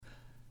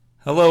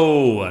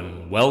Hello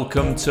and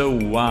welcome to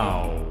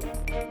WOW.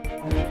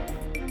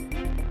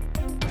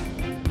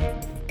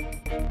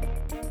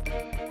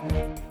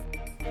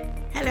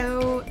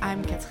 Hello,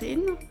 I'm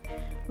Catherine.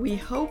 We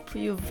hope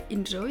you've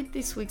enjoyed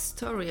this week's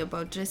story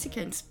about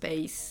Jessica in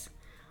space.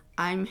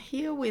 I'm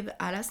here with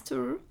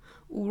Alastair,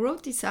 who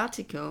wrote this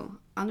article,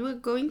 and we're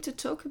going to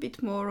talk a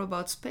bit more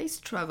about space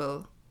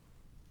travel.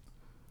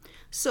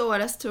 So,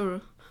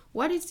 Alastair,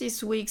 what is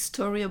this week's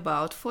story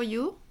about for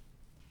you?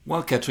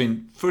 Well,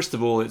 Catherine, first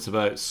of all, it's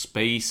about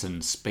space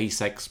and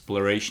space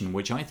exploration,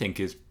 which I think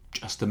is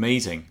just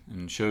amazing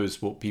and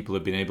shows what people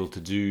have been able to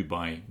do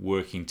by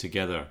working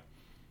together.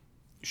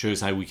 It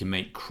shows how we can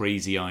make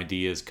crazy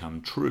ideas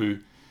come true.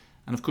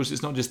 And of course,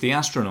 it's not just the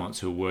astronauts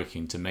who are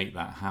working to make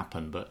that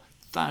happen, but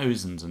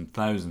thousands and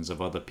thousands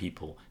of other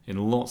people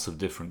in lots of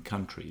different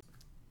countries.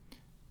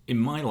 In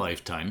my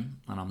lifetime,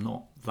 and I'm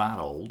not that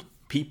old,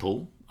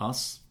 people,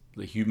 us,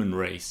 the human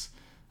race,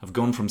 have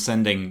gone from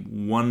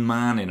sending one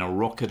man in a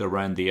rocket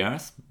around the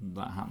Earth,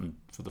 that happened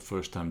for the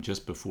first time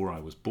just before I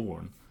was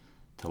born,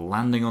 to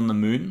landing on the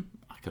moon,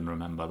 I can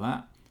remember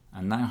that,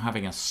 and now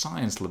having a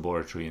science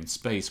laboratory in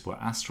space where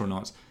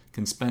astronauts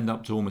can spend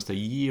up to almost a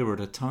year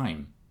at a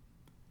time.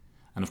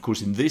 And of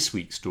course in this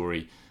week's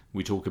story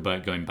we talk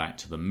about going back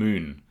to the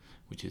moon,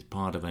 which is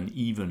part of an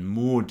even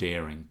more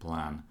daring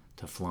plan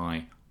to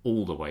fly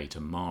all the way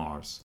to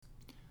Mars.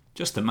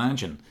 Just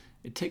imagine,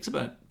 it takes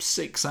about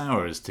 6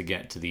 hours to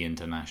get to the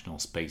International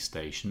Space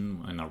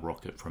Station in a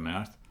rocket from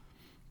Earth.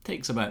 It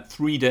takes about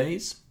 3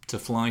 days to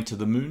fly to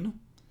the moon.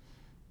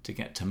 To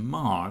get to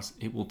Mars,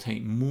 it will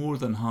take more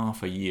than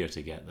half a year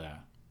to get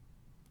there.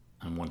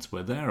 And once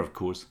we're there, of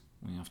course,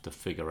 we have to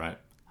figure out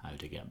how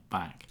to get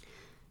back.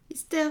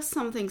 Is there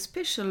something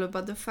special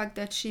about the fact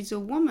that she's a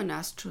woman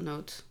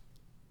astronaut?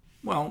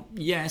 Well,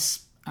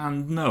 yes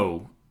and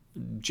no.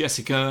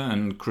 Jessica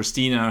and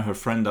Christina, her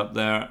friend up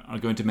there, are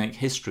going to make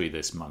history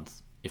this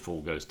month, if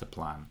all goes to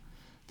plan.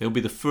 They'll be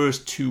the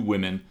first 2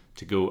 women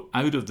to go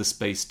out of the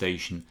space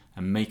station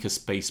and make a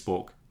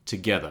spacewalk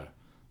together.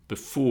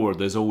 Before,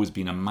 there's always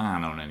been a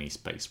man on any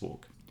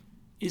spacewalk.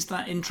 Is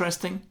that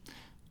interesting?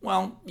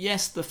 Well,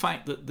 yes, the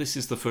fact that this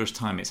is the first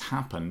time it's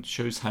happened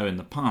shows how in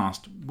the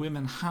past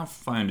women have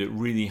found it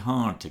really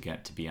hard to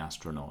get to be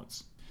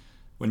astronauts.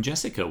 When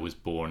Jessica was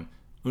born,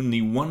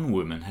 only 1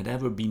 woman had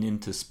ever been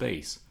into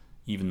space,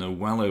 even though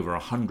well over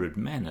 100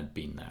 men had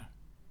been there.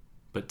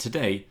 But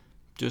today,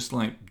 just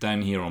like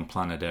down here on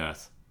planet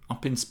Earth,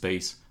 up in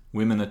space,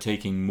 women are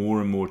taking more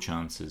and more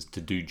chances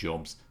to do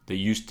jobs that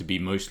used to be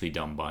mostly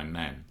done by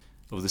men.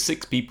 Of the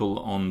 6 people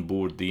on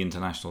board the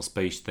International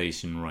Space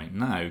Station right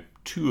now,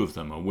 2 of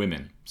them are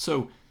women.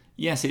 So,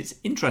 yes, it's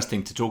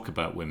interesting to talk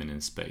about women in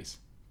space.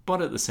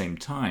 But at the same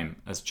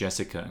time, as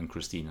Jessica and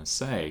Christina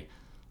say,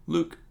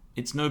 look,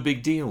 it's no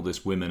big deal,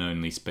 this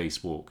women-only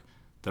spacewalk.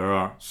 There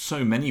are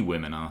so many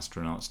women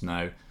astronauts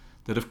now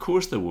that of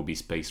course there will be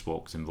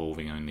spacewalks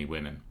involving only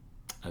women.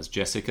 As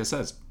Jessica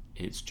says,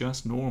 it's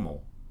just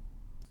normal.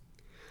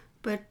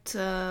 But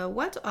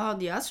what are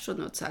the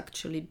astronauts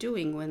actually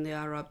doing when they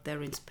are up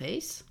there in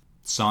space?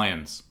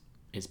 Science.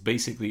 It's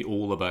basically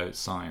all about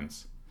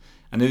science.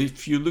 And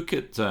if you look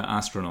at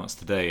astronauts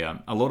today,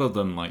 a lot of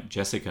them, like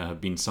Jessica,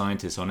 have been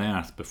scientists on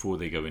Earth before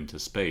they go into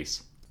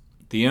space.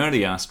 The early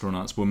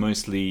astronauts were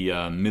mostly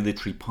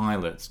military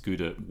pilots, good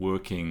at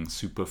working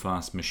super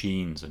fast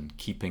machines and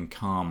keeping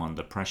calm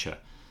under pressure.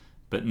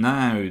 But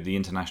now the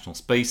International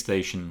Space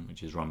Station,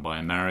 which is run by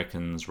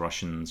Americans,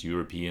 Russians,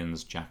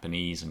 Europeans,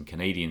 Japanese and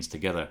Canadians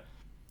together,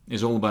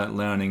 is all about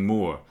learning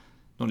more,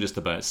 not just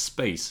about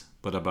space,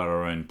 but about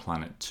our own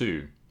planet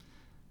too.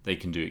 They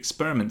can do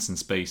experiments in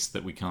space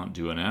that we can't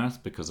do on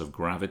Earth because of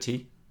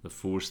gravity, the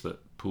force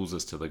that pulls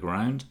us to the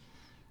ground.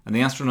 And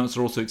the astronauts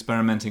are also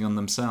experimenting on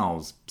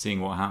themselves,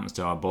 seeing what happens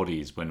to our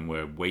bodies when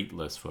we're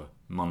weightless for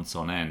months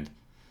on end.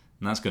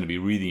 And that's going to be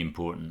really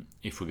important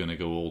if we're going to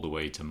go all the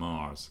way to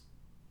Mars.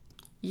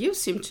 You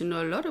seem to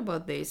know a lot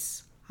about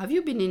this. Have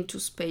you been into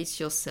space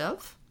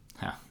yourself?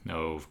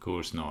 No, of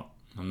course not.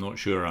 I'm not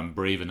sure I'm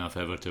brave enough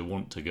ever to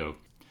want to go.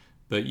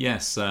 But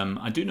yes,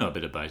 I do know a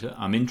bit about it.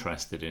 I'm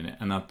interested in it,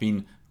 and I've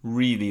been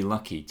really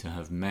lucky to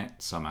have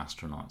met some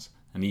astronauts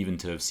and even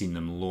to have seen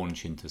them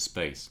launch into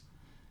space.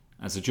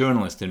 As a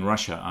journalist in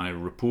Russia, I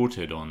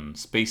reported on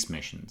space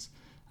missions,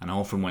 and I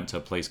often went to a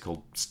place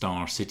called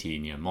Star City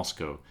near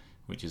Moscow,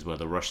 which is where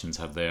the Russians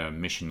have their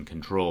mission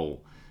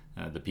control,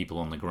 the people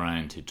on the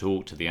ground who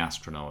talk to the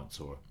astronauts,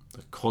 or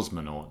the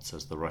cosmonauts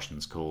as the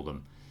Russians call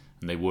them,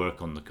 and they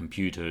work on the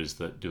computers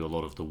that do a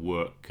lot of the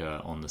work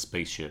on the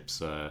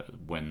spaceships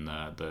when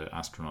the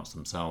astronauts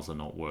themselves are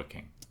not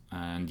working.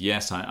 And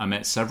yes, I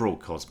met several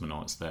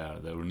cosmonauts there.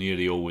 They were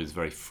nearly always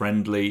very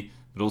friendly,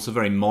 but also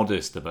very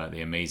modest about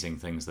the amazing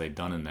things they'd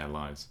done in their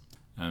lives.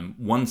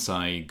 Once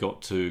I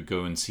got to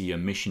go and see a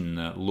mission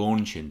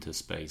launch into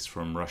space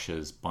from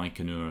Russia's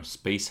Baikonur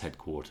space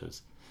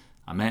headquarters.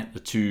 I met the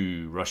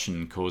 2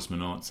 Russian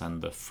cosmonauts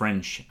and the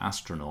French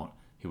astronaut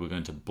who were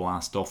going to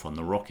blast off on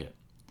the rocket.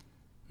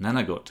 And then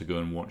I got to go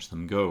and watch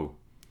them go.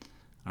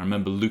 I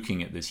remember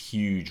looking at this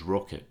huge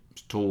rocket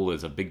as tall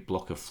as a big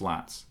block of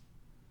flats.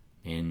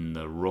 In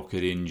the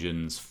rocket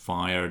engines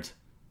fired,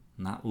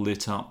 and that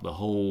lit up the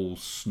whole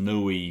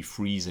snowy,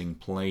 freezing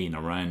plain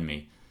around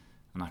me,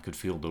 and I could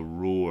feel the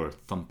roar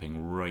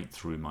thumping right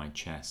through my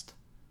chest.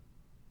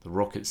 The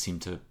rocket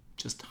seemed to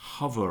just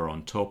hover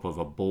on top of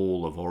a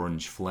ball of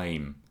orange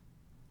flame.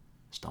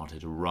 It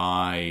started to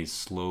rise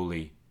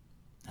slowly,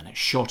 and it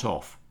shot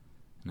off.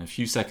 In a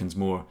few seconds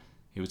more,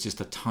 it was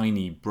just a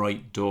tiny,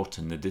 bright dot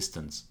in the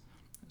distance.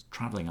 It was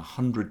travelling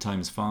 100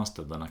 times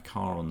faster than a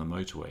car on the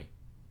motorway.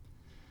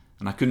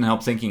 And I couldn't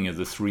help thinking of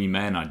the 3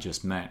 men I'd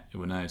just met who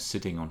were now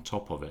sitting on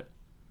top of it.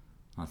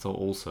 I thought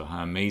also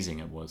how amazing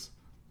it was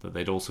that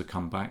they'd also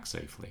come back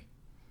safely.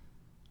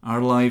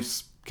 Our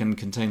lives can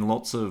contain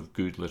lots of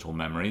good little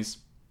memories.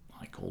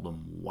 I call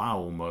them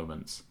wow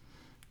moments.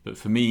 But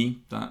for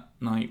me, that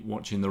night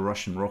watching the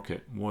Russian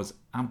rocket was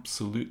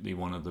absolutely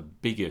one of the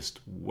biggest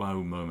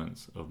wow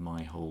moments of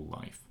my whole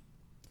life.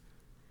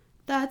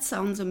 That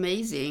sounds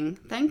amazing.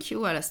 Thank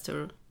you,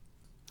 Alastair.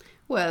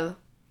 Well,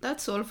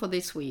 that's all for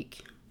this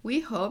week.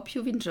 We hope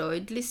you've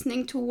enjoyed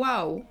listening to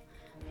WOW.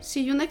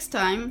 See you next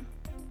time.